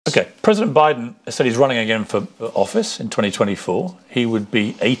Okay, President Biden said he's running again for office in 2024. He would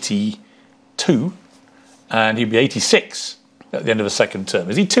be 82 and he'd be 86 at the end of a second term.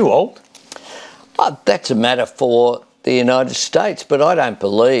 Is he too old? That's a matter for the United States, but I don't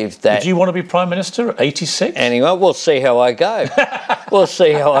believe that... Do you want to be Prime Minister at 86? Anyway, we'll see how I go. We'll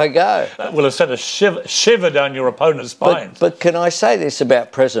see how I go. That will have sent a shiver down your opponent's spine. But can I say this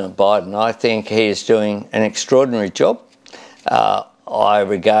about President Biden? I think he is doing an extraordinary job. I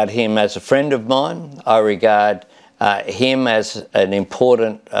regard him as a friend of mine. I regard him as an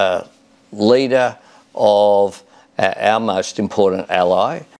important leader of our most important ally.